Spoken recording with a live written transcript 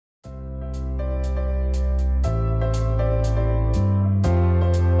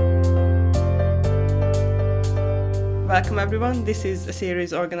Welcome everyone. This is a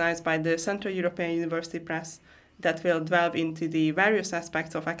series organized by the Central European University Press that will delve into the various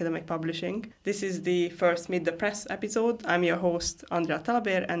aspects of academic publishing. This is the first Meet the Press episode. I'm your host, Andrea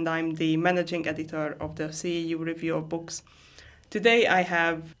Talaber, and I'm the managing editor of the CEU Review of Books. Today I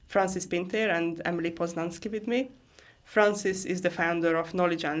have Francis Pinter and Emily Poznansky with me. Francis is the founder of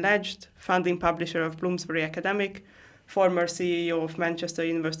Knowledge Unledged, founding publisher of Bloomsbury Academic, former CEO of Manchester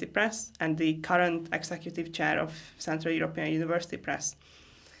University Press, and the current executive chair of Central European University Press.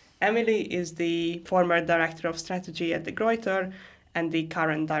 Emily is the former director of strategy at De Gruyter and the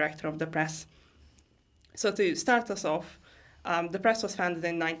current director of the press. So to start us off, the press was founded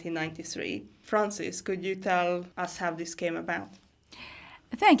in 1993. Francis, could you tell us how this came about?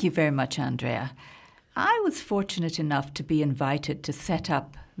 Thank you very much, Andrea. I was fortunate enough to be invited to set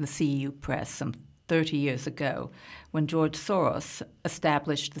up the CEU Press some 30 years ago, when George Soros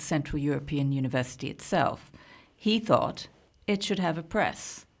established the Central European University itself. He thought it should have a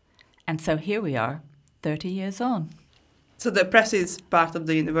press. And so here we are, 30 years on. So the press is part of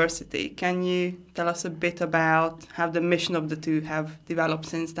the university. Can you tell us a bit about how the mission of the two have developed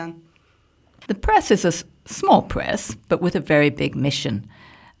since then? The press is a small press, but with a very big mission.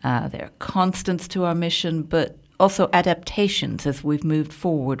 There are constants to our mission, but also adaptations as we've moved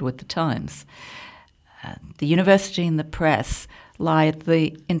forward with the times. The university and the press lie at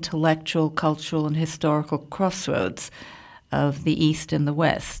the intellectual, cultural, and historical crossroads of the East and the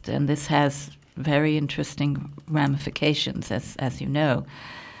West, and this has very interesting ramifications, as you know.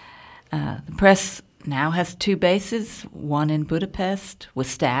 The press now has two bases, one in Budapest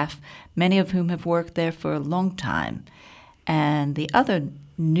with staff, many of whom have worked there for a long time, and the other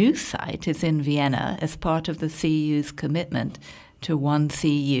new site is in Vienna as part of the CEU's commitment to one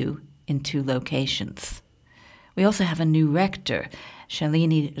CEU in two locations. We also have a new rector,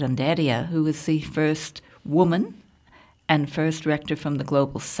 Shalini Randeria, who is the first woman and first rector from the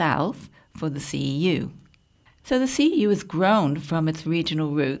Global South for the CEU. So the CEU has grown from its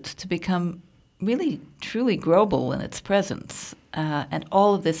regional roots to become really, truly global in its presence. And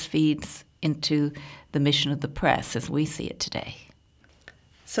all of this feeds into the mission of the press as we see it today.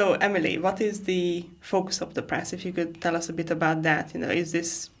 So, Emily, what is the focus of the press? If you could tell us a bit about that. Is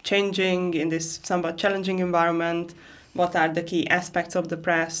this changing in this somewhat challenging environment? What are the key aspects of the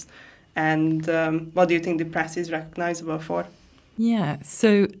press? And what do you think the press is recognizable for? Yeah,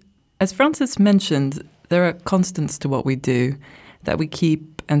 so as Francis mentioned, there are constants to what we do that we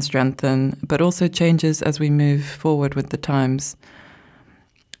keep and strengthen, but also changes as we move forward with the times.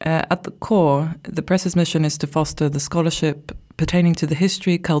 At the core, the press's mission is to foster the scholarship pertaining to the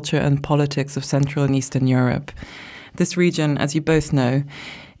history, culture, and politics of Central and Eastern Europe. This region, as you both know,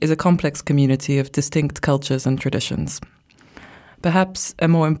 is a complex community of distinct cultures and traditions. Perhaps a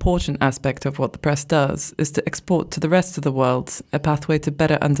more important aspect of what the press does is to export to the rest of the world a pathway to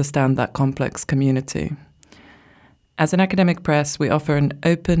better understand that complex community. As an academic press, we offer an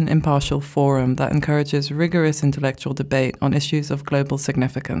open, impartial forum that encourages rigorous intellectual debate on issues of global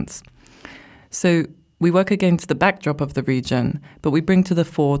significance. So we work against the backdrop of the region, but we bring to the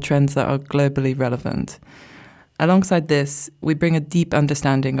fore trends that are globally relevant. Alongside this, we bring a deep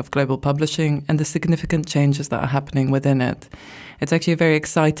understanding of global publishing and the significant changes that are happening within it. It's actually a very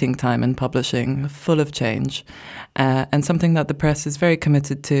exciting time in publishing, full of change. And something that the press is very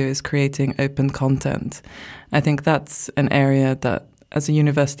committed to is creating open content. I think that's an area that, as a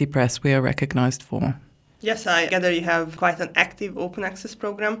university press, we are recognized for. Yes, I gather you have quite an active open access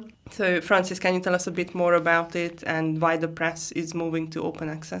program. So, Francis, can you tell us a bit more about it and why the press is moving to open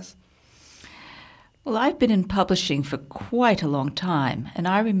access? Well, I've been in publishing for quite a long time, and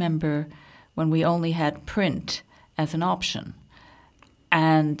I remember when we only had print as an option.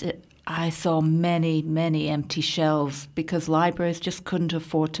 And I saw many, many empty shelves because libraries just couldn't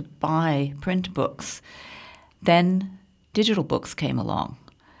afford to buy print books. Then digital books came along.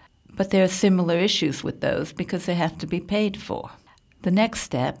 But there are similar issues with those because they have to be paid for. The next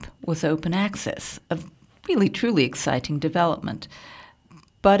step was open access, a really truly exciting development.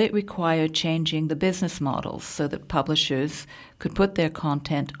 But it required changing the business models so that publishers could put their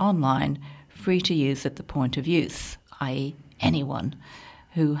content online free to use at the point of use, i.e. anyone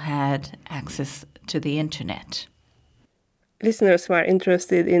who had access to the internet. Listeners who are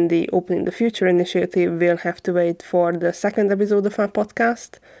interested in the Opening the Future initiative will have to wait for the second episode of our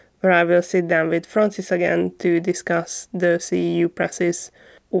podcast, where I will sit down with Francis again to discuss the CEU Press's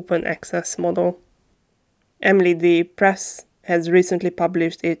open access model. Emily, the press has recently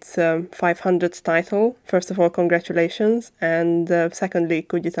published its 500th title. First of all, congratulations. And secondly,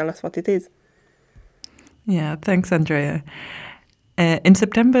 could you tell us what it is? Yeah, thanks, Andrea. In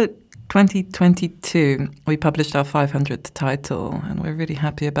September 2022, we published our 500th title, and we're really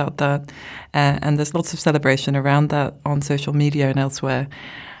happy about that. And there's lots of celebration around that on social media and elsewhere.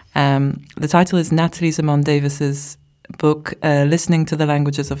 The title is Natalie Simone Davis's book, Listening to the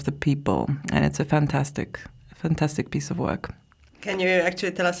Languages of the People, and it's a fantastic piece of work. Can you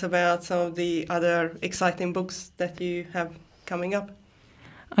actually tell us about some of the other exciting books that you have coming up?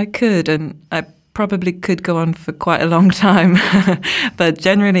 I could, and I probably could go on for quite a long time. But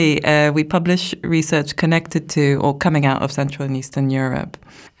generally, we publish research connected to or coming out of Central and Eastern Europe.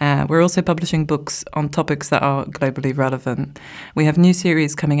 We're also publishing books on topics that are globally relevant. We have new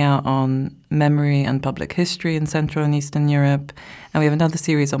series coming out on memory and public history in Central and Eastern Europe. And we have another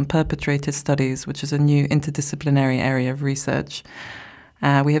series on perpetrator studies, which is a new interdisciplinary area of research.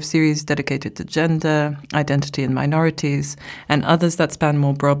 We have series dedicated to gender, identity and minorities, and others that span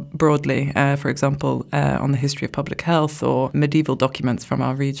more broadly, for example, on the history of public health or medieval documents from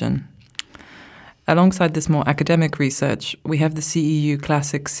our region. Alongside this more academic research, we have the CEU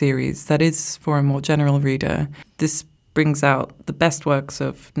Classics series that is for a more general reader. This brings out the best works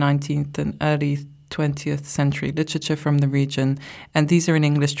of 19th and early 20th century literature from the region, and these are in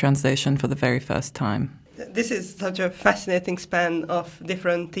English translation for the very first time. This is such a fascinating span of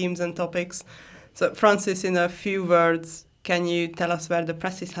different themes and topics. So, Francis, in a few words, can you tell us where the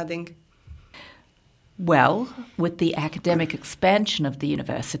press is heading? Well, with the academic expansion of the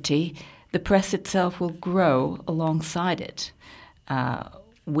university, the press itself will grow alongside it.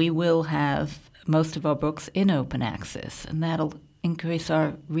 We will have most of our books in open access, and that'll increase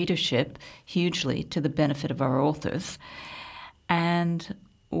our readership hugely to the benefit of our authors. And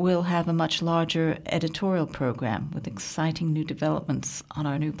we'll have a much larger editorial program with exciting new developments on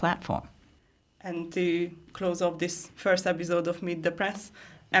our new platform. And to close off this first episode of Meet the Press,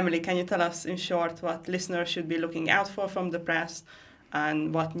 Emily, can you tell us in short what listeners should be looking out for from the press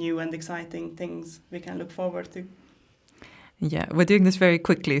and what new and exciting things we can look forward to? Yeah, we're doing this very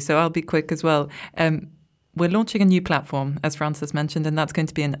quickly, so I'll be quick as well. We're launching a new platform, as Francis mentioned, and that's going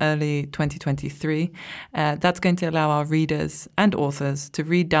to be in early 2023. That's going to allow our readers and authors to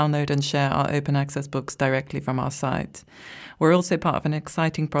read, download and share our open access books directly from our site. We're also part of an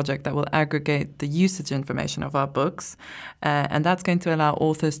exciting project that will aggregate the usage information of our books, and that's going to allow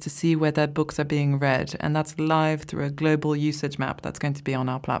authors to see where their books are being read, and that's live through a global usage map that's going to be on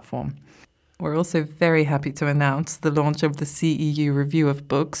our platform. We're also very happy to announce the launch of the CEU review of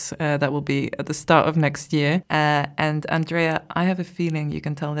books that will be at the start of next year. And Andrea, I have a feeling you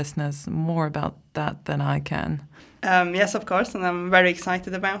can tell listeners more about that than I can. Yes, of course, and I'm very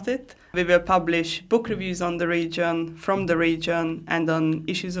excited about it. We will publish book reviews on the region, from the region, and on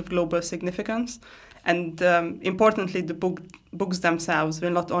issues of global significance. And importantly, the books themselves will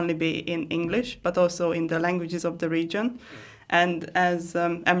not only be in English, but also in the languages of the region. And as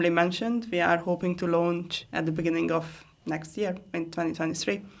Emily mentioned, we are hoping to launch at the beginning of next year, in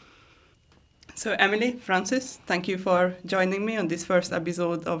 2023. So Emily, Francis, thank you for joining me on this first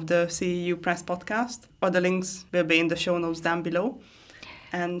episode of the CEU Press podcast. All the links will be in the show notes down below.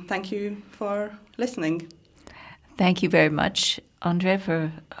 And thank you for listening. Thank you very much, Andre, for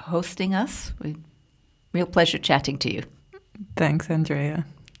hosting us. Real pleasure chatting to you. Thanks, Andrea.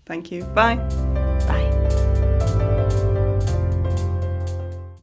 Thank you. Bye.